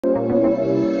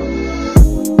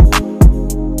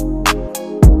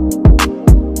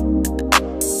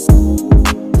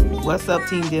What's up,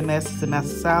 Team DMS? It's the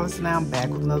Master Stylist, and now I'm back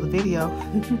with another video.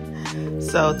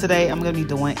 So today I'm going to be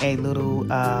doing a little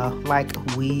like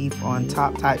weave on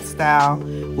top type style.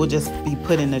 We'll just be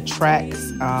putting the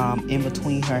tracks in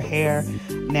between her hair.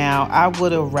 Now I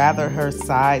would have rather her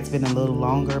sides been a little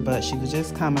longer, but she was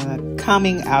just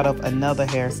coming out of another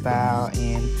hairstyle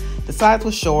and the sides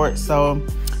were short, so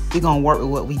we're gonna work with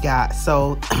what we got.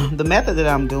 So the method that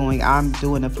I'm doing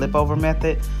a flip over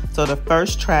method. So the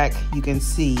first track, you can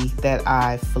see that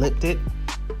I flipped it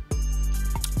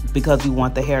because we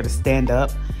want the hair to stand up.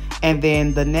 And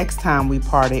then the next time we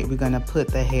part it, we're gonna put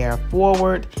the hair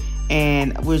forward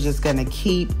and we're just gonna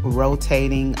keep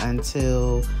rotating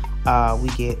until we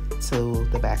get to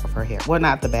the back of her hair. Well,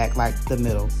 not the back, like the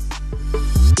middle.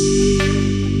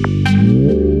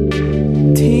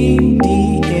 Team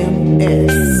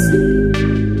DMS.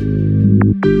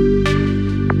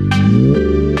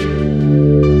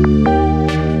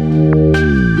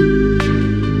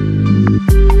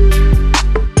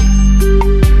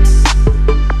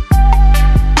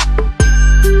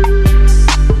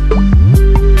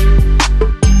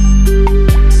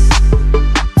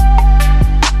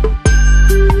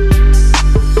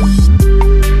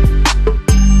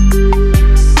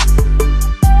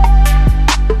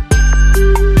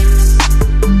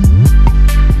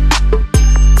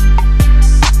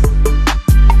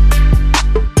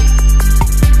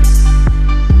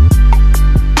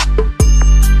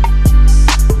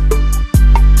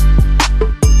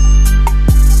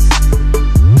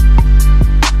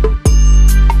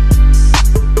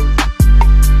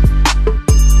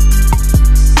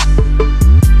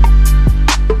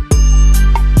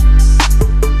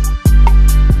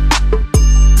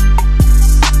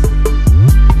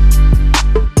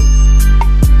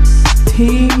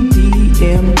 Team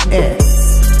DMS.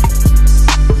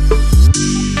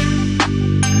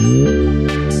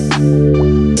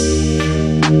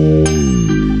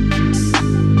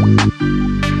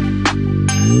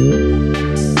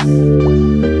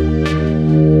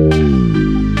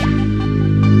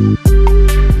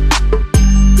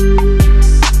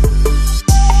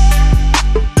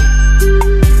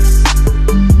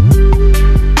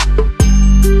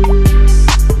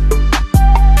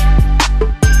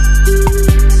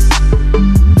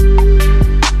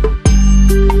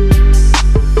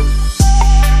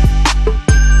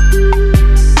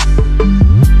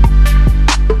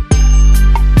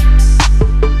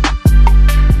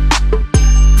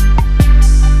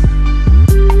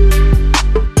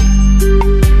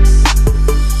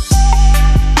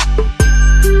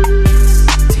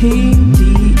 Team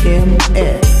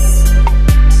DMS.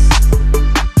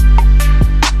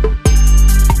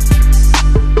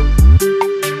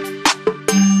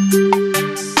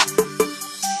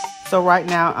 So right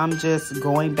now I'm just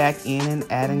going back in and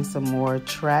adding some more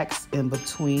tracks in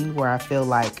between where I feel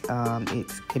like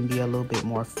it can be a little bit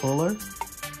more fuller.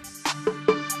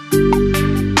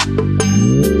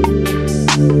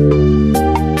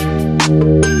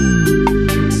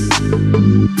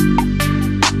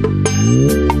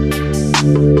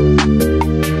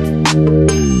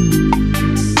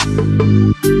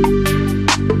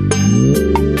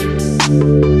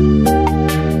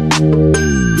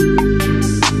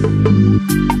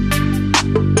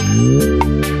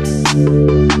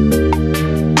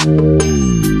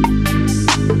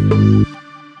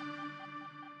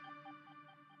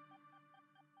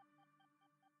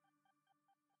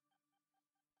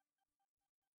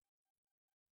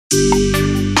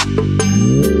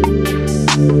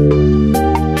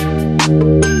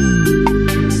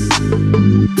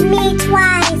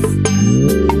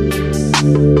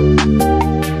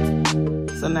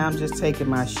 So now I'm just taking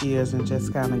my shears and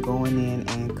just kind of going in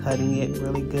and cutting it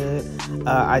really good.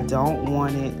 I don't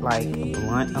want it like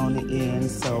blunt on the end,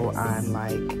 so I'm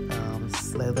like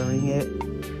slithering it.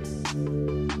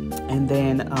 And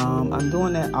then I'm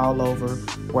doing that all over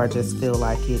where I just feel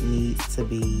like it needs to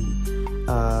be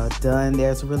done.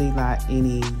 There's really not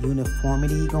any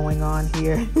uniformity going on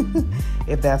here,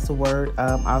 if that's the word.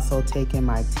 Also taking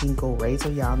my Tinkle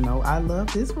razor. Y'all know I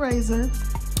love this razor.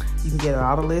 You can get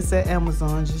all the lists at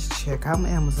Amazon. Just check out my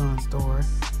Amazon store.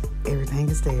 Everything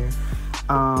is there.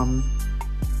 And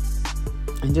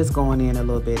just going in a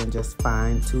little bit and just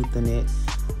fine toothing it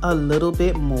a little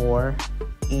bit more.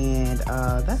 And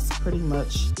that's pretty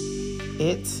much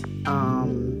it.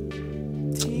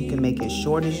 You can make it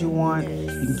short as you want. You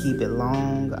can keep it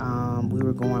long. We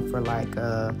were going for like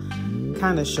a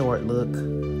kind of short look,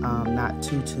 not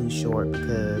too short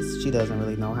because she doesn't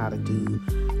really know how to do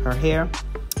her hair.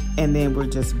 And then we're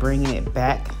just bringing it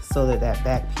back so that that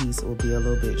back piece will be a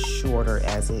little bit shorter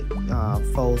as it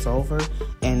folds over,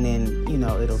 and then, you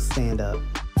know, it'll stand up.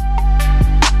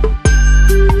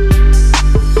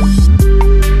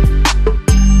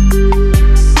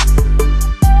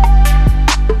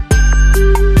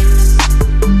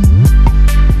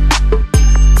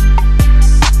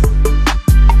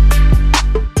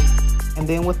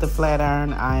 with the flat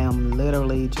iron, I am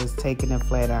literally just taking the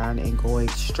flat iron and going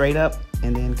straight up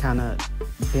and then kind of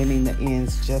bending the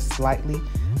ends just slightly.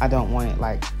 I don't want it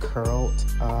like curled.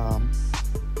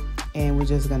 And we're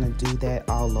just gonna do that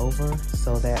all over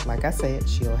so that, like I said,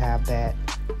 she'll have that,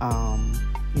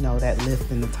 you know, that lift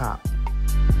in the top.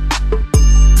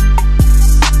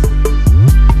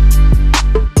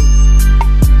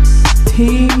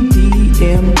 Team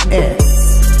DMS.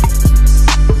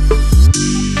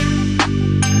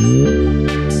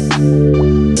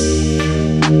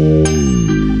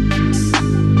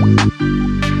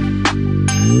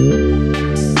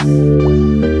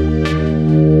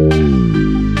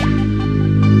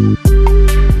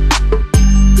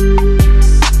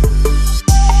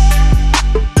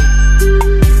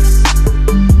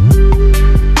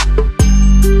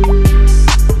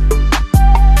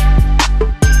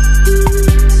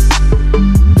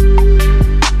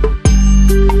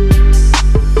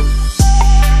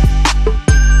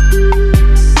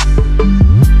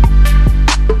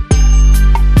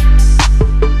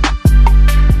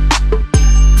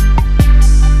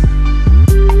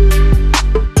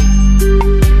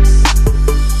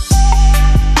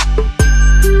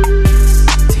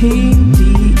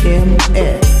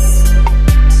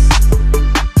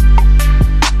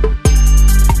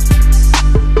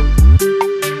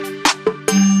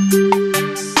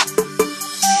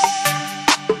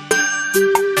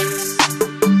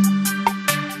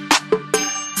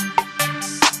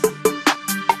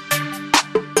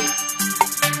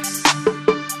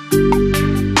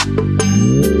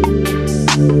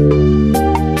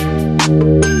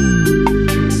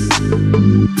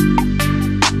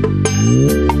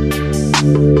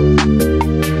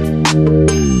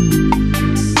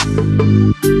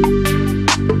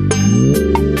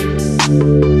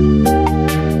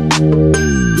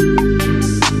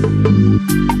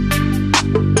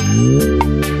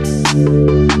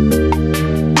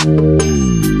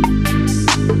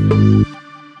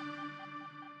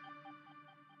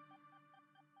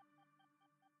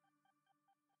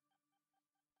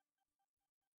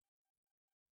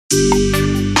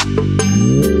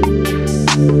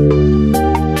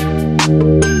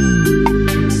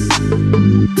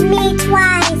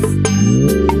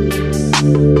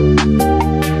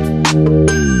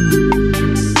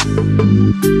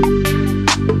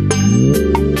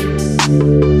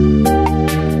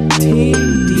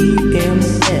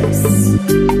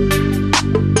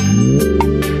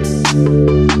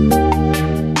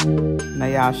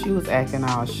 She was acting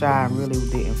all shy and really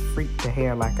didn't freak the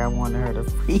hair like I wanted her to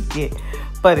freak it,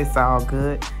 but it's all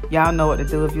good. Y'all know what to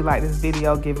do. If you like this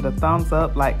video, give it a thumbs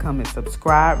up, like, comment,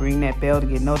 subscribe, ring that bell to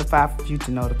get notified for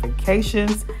future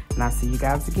notifications, and I'll see you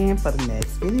guys again for the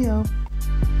next video.